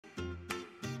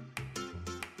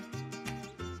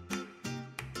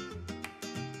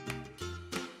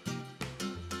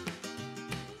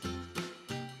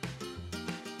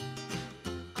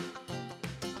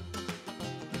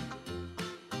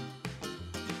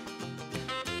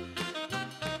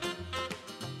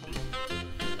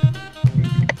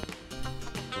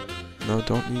No,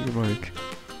 don't eat your mic.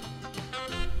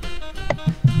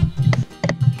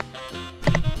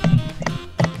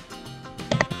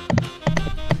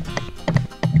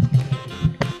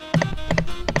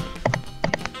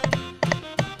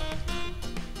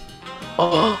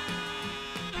 Oh.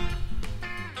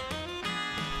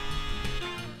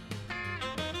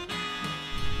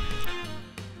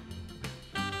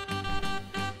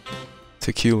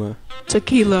 Tequila.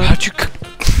 Tequila. How'd you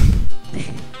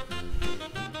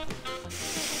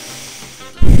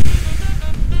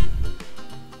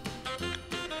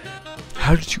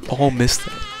How did you all miss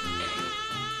that?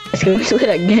 Can we do it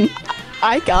again?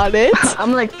 I got it.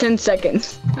 I'm like 10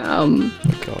 seconds. Oh my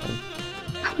god.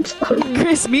 I'm sorry.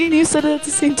 Chris, me and you said it at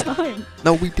the same time.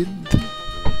 No, we didn't.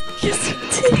 Yes, we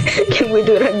did. Can we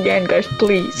do it again, guys,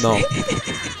 please? No.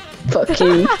 Fuck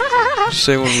you. Just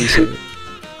say when we say it.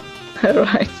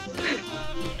 Alright.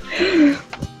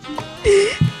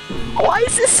 Why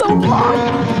is this so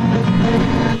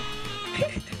long?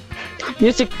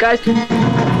 Music, guys. 3,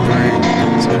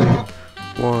 2,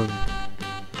 1.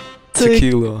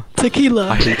 Tequila. Tequila.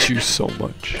 I hate you so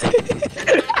much.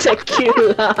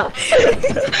 Tequila.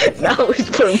 That was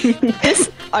for me. This.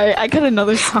 Alright, I got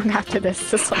another song after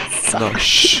this. This one sucks. No,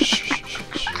 shh.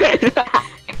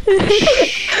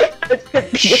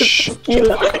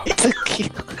 Tequila.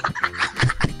 Tequila.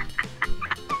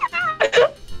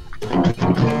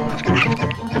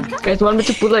 Guys, want me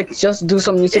to put like just do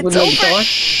some music with my guitar?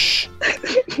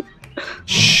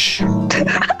 Shh.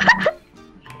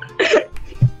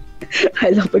 I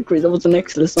love it, Chris. That was an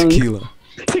excellent song. Tequila.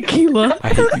 Tequila. I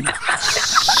hate you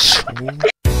so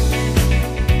much.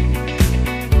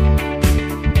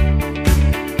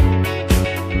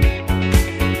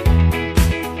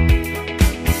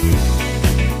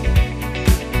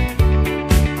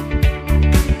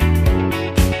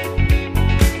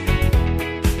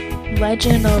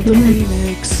 Legend of the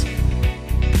Phoenix.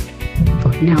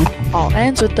 Now. All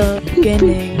ends with the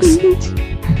beginnings.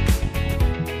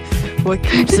 What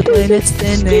keeps the planet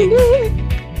spinning?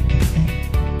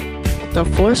 The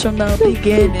force from the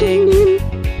beginning.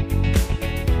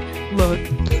 Look,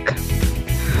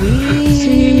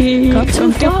 we come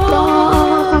too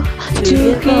far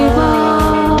to give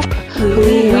up who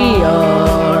we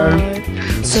are.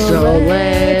 So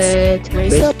let's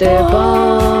raise the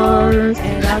bar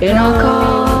in our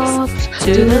cups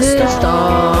to the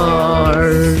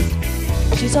stars.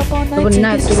 She's up all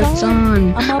night to get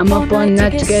sun. I'm up all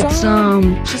night to get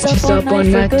some. She's up all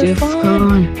night to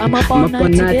fun. I'm up all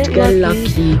night to get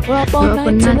lucky. We're up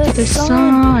all night to get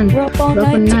sun. We're up all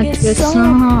night to get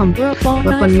some. We're up all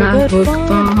night for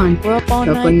fun. We're up all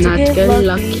night to get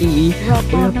lucky. We're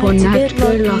up all night to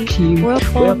get lucky. We're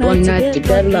up all night to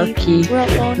get lucky. We're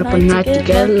up all night to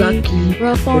get lucky.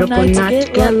 We're up all night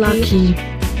to get lucky.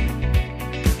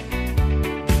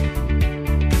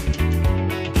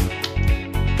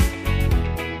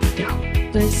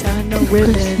 This had no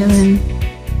ribbon.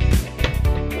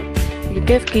 Your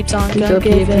gift keeps on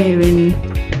giving.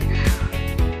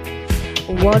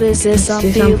 What is this I'm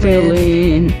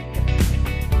feeling?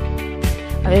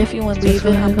 If you want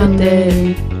leaving, I'm a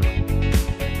day.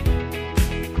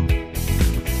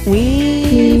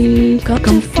 We've come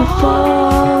too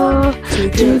far to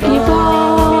give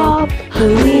up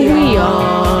who we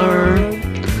are.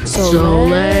 So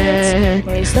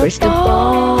let's raise the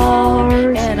bar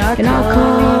and our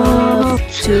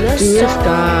cups to the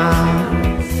stars.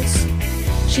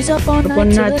 She's up all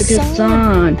night to get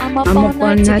sun. I'm up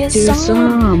all night to get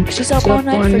some. She's up all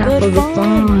night for good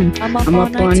fun. I'm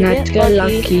up all night to get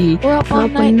lucky. We're up all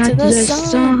night to the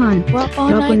sun. We're up all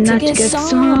night to get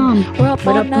some. We're up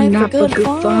all night for good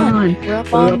fun. We're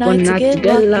up all night to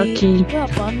get lucky. We're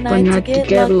up all night to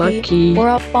get lucky. We're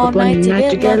up all night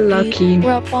to get lucky.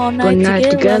 We're up all night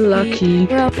to get lucky.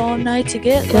 We're up all night to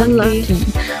get lucky.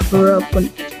 We're up all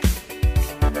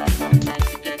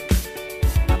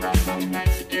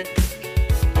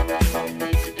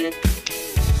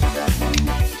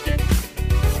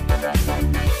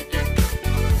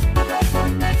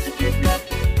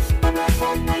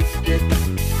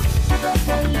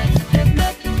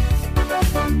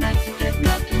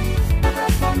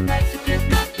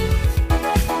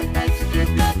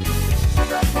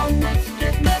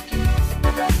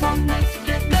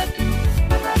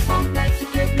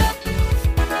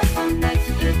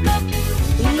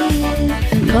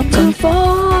come too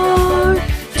far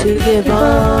to give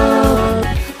up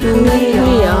who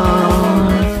we are.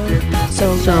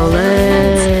 So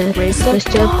let's raise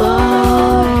the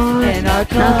bar and our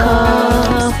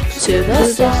cups to the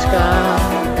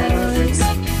skies.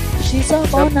 She's She's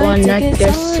up all night to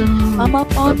get some. I'm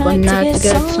up all night to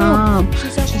get some.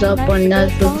 She's up all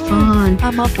night for fun.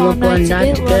 I'm up all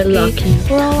night to get lucky.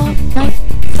 We're all up night.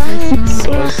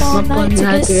 We're up all night to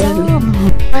get some.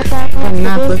 All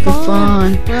night for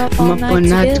fun. I'm up all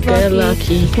night to get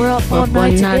lucky. We're up all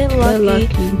night to get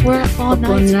lucky. We're up all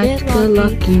night to get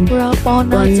lucky. We're up all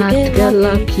night to get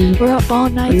lucky. We're up all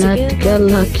night to get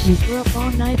lucky. We're up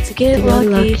all night to get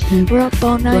lucky. We're up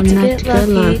all night to get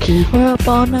lucky. We're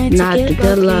up all night to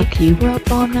get lucky. We're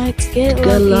up all night to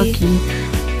get lucky.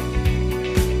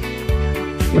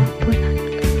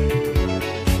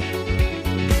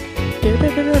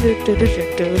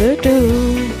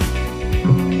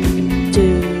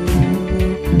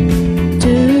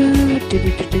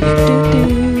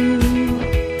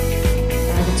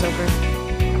 It's over.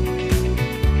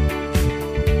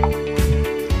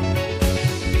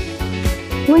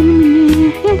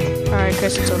 Alright,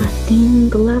 Chris, it's over. I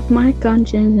think I left my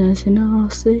conscience in all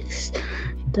six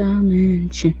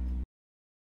dimension.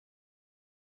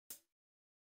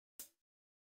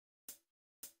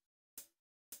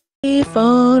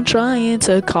 Phone trying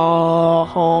to call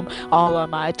home. All of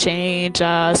my change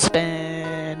I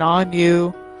spent on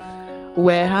you.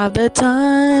 Where have the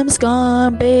times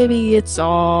gone, baby? It's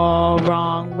all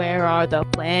wrong. Where are the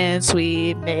plans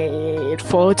we made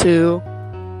for two?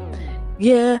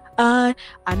 Yeah, I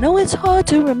know it's hard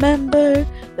to remember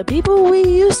the people we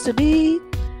used to be.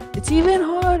 It's even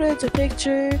harder to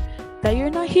picture that you're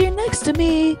not here next to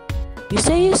me. You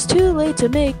say it's too late to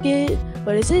make it,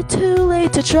 but is it too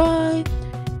late to try?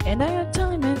 And our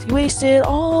time has wasted,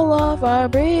 all of our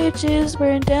bridges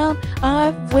burned down.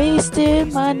 I've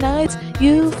wasted my nights,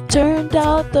 you've turned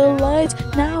out the lights.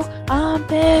 Now I'm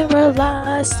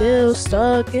paralyzed, still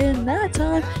stuck in that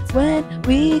time when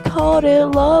we called it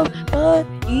love. But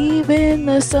even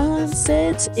the sun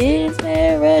sets in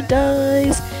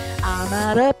paradise. I'm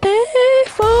at a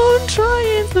payphone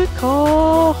trying to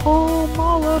call home.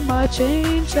 All of my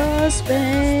change I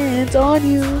spent on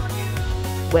you.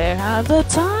 Where have the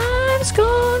times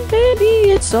gone,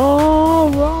 baby? It's all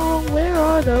wrong. Where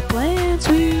are the plans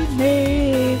we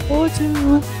made for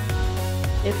two?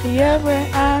 If the ever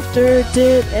after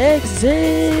did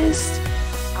exist,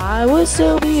 I would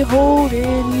still be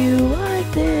holding you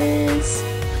like this.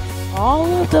 All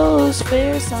of those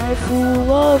fairs are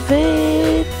full of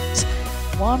it.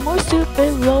 One more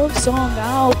stupid love song,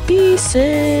 I'll be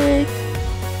sick.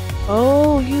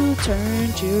 Oh, you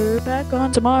turned your back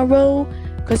on tomorrow,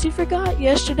 'cause you forgot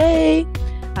yesterday.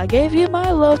 I gave you my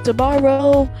love to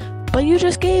borrow, but you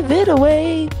just gave it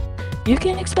away. You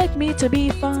can't expect me to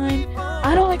be fine,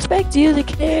 I don't expect you to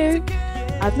care.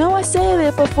 I know I said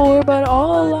it before, but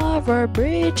all of our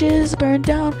bridges burned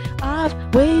down. I've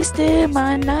wasted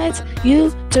my nights,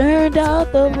 you turned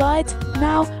out the lights.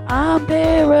 Now I'm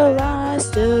paralyzed,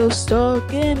 still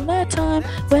stuck in that time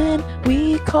when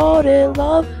we called it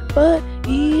love. But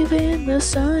even the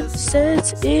sun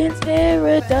sets in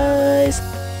paradise.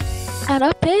 At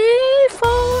a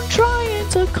payphone trying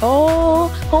to call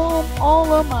home.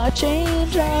 All of my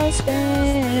change I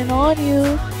spent on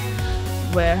you.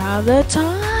 Where have the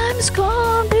times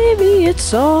gone, baby?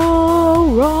 It's all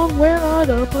wrong. Where are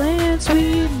the plans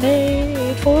we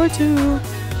made for two?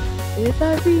 If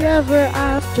every ever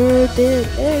after did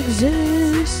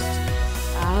exist,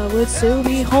 I would still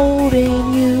be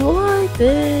holding you like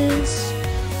this.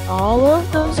 All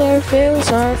of those affairs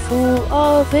are full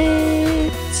of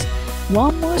it.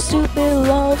 One more stupid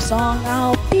love song,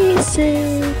 I'll be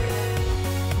sick.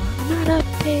 I'm at a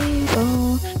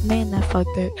payphone. Man, that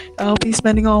fucked it. I'll be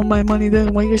spending all my money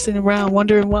then while you're sitting around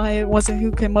wondering why it wasn't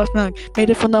who came up next. Made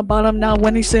it from the bottom, now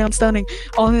when you say I'm stunning.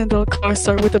 All in the car,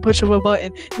 start with the push of a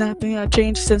button. Nothing I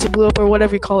changed since it blew up or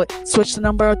whatever you call it. Switch the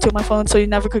number to my phone so you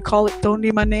never could call it. Don't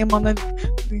need my name on the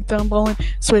thumb bowling.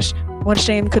 Switch. One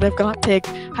shame could have got picked.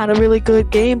 Had a really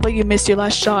good game, but you missed your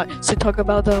last shot. So talk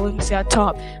about the legacy at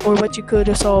top, or what you could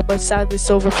have solved, but sadly it's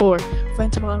over for.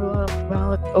 Friend tomorrow,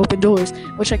 open doors.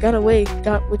 Wish I got away,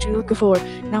 got what you're looking for.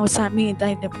 Now it's not me and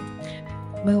I'm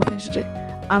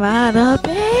at a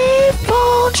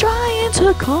payphone trying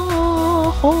to call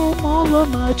home. All of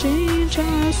my change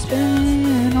I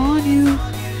spent on you.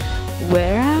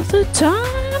 Where have the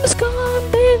times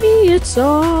gone, baby? It's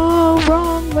all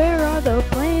wrong. Where are the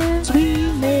plans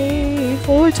we made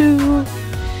for two?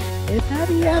 If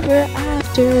happy ever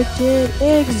after did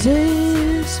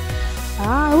exist,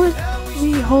 I would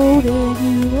be holding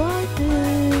you like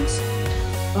this.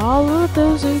 All of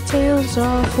those details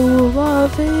are full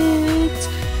of it.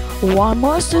 One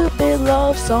more stupid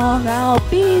love song, I'll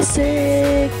be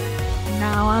sick.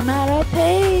 Now I'm at a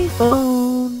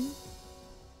payphone.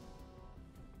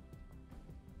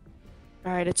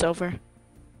 Alright, it's over.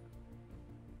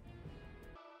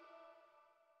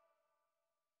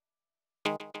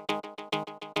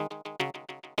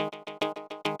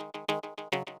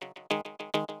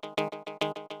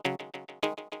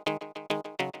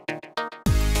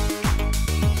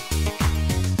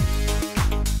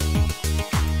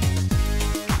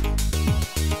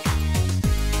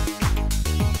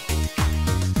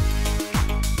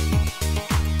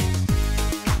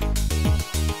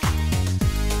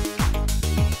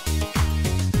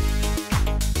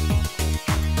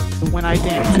 When I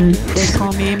dance, they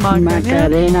call me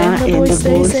Macarena, and the boys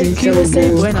they say Cuba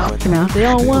say bueno. They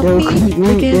all want me,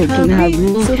 they can't have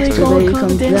me, so they gon'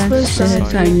 come dance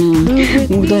beside me.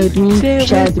 Move with me,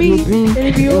 share with me, and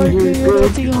if you are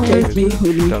good, you gon' with me.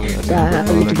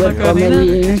 Tu cuerpo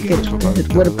alegría, que tu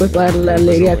cuerpo es para la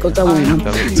alegría, cosa buena.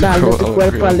 Dale tu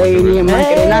cuerpo alegría,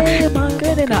 Macarena.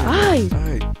 Macarena, ay.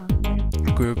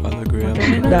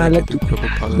 Dale tu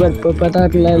cuerpo para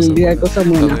darle alegría, cosa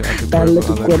buena. Dale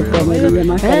tu cuerpo alegría,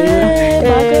 Macarena.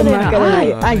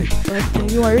 Macarena, ay.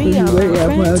 You are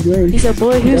my friend. He's a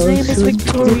boy whose name is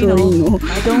Victorino.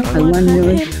 I don't want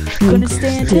him, couldn't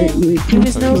stand him. He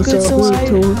was no good, so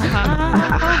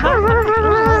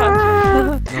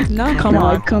no, come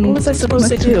on. What was I supposed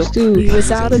to do? He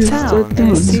was out of town, and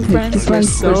his two friends were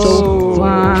so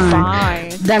fine.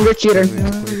 Damn, you're cheater.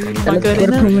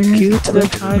 Macarena, cute to the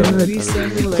kind of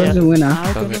cosa buena.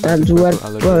 Dale tu cuerpo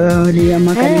alegría,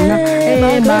 Macarena.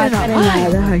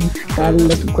 Macarena, ay.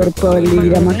 Dale tu cuerpo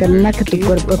alegría, Macarena, que tu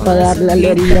cuerpo es para darle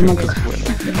alegría, Macarena.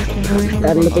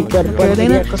 Dale tu cuerpo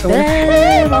alegría, cosa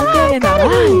buena. Macarena,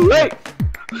 ay.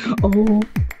 Oh.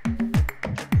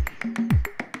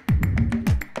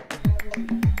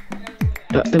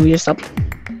 Did we just stop?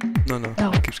 No, No.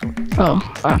 it keeps going. Oh,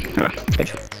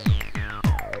 good.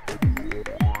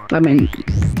 I mean,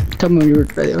 tell me when you're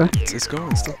ready, right? It's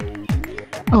going still.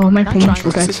 Oh, my Not phone, trying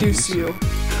to guys. seduce you.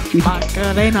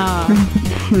 Macarena.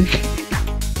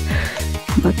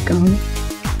 Macarena.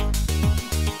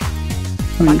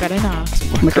 Macarena.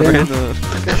 Macarena. Macarena.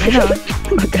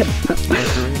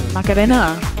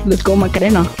 Macarena. Let's go,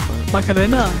 Macarena.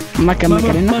 Macarena.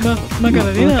 Macarena.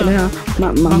 Macarena.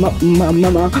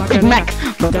 Big Mac.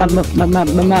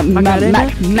 Macarena.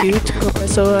 Cute,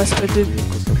 so aspected.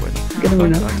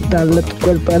 Dale tu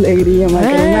cuerpo alegría,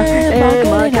 Macarena.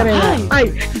 Macarena.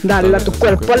 Ay, dale a tu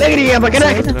cuerpo alegría,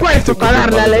 Macarena, que tu cuerpo para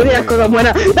darle alegría, cosa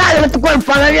buena. Dale a tu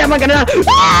cuerpo alegría, Macarena.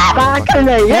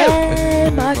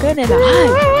 Macarena. Macarena.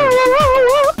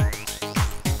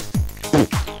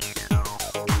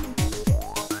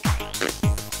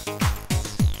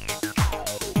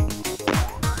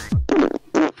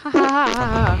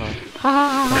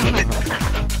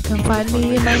 Come find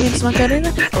me, my name's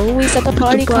Macarena. Always at the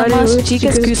party, come on,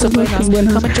 chicas, que so buenas.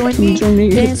 Come and join me,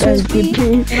 dance with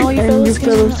me, and all you fellas can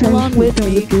along with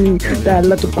me.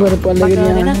 Dale a tu cuerpo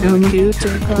alegría, Macarena, cute,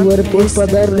 tu cuerpo es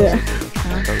para darle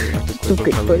tu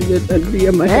cuerpo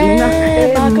alegría, Macarena.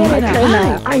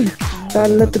 Macarena, ay,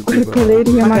 dale a tu cuerpo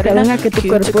alegría, Macarena, que tu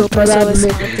cuerpo es para darle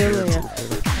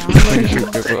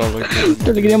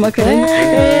tu alegría, Macarena.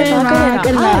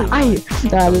 Macarena, ay,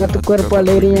 dale a tu cuerpo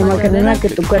alegría, Macarena, que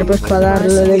tu cuerpo es para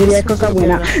darle alegría, cosa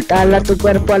buena. Dale a tu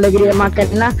cuerpo alegría,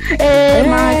 Macarena.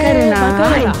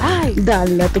 Macarena, ay,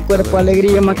 dale a tu cuerpo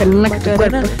alegría, Macarena, que tu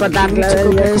cuerpo es para darle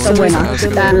alegría, cosa buena.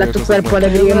 Dale a tu cuerpo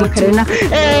alegría, Macarena.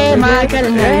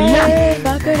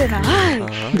 Macarena, ay,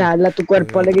 dale a tu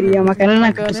cuerpo alegría,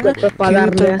 Macarena, que tu cuerpo es para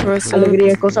darle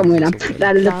alegría, cosa buena.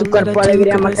 Dale a tu cuerpo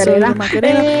alegría, Macarena.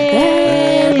 Macarena,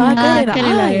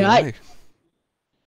 Macarena, ay.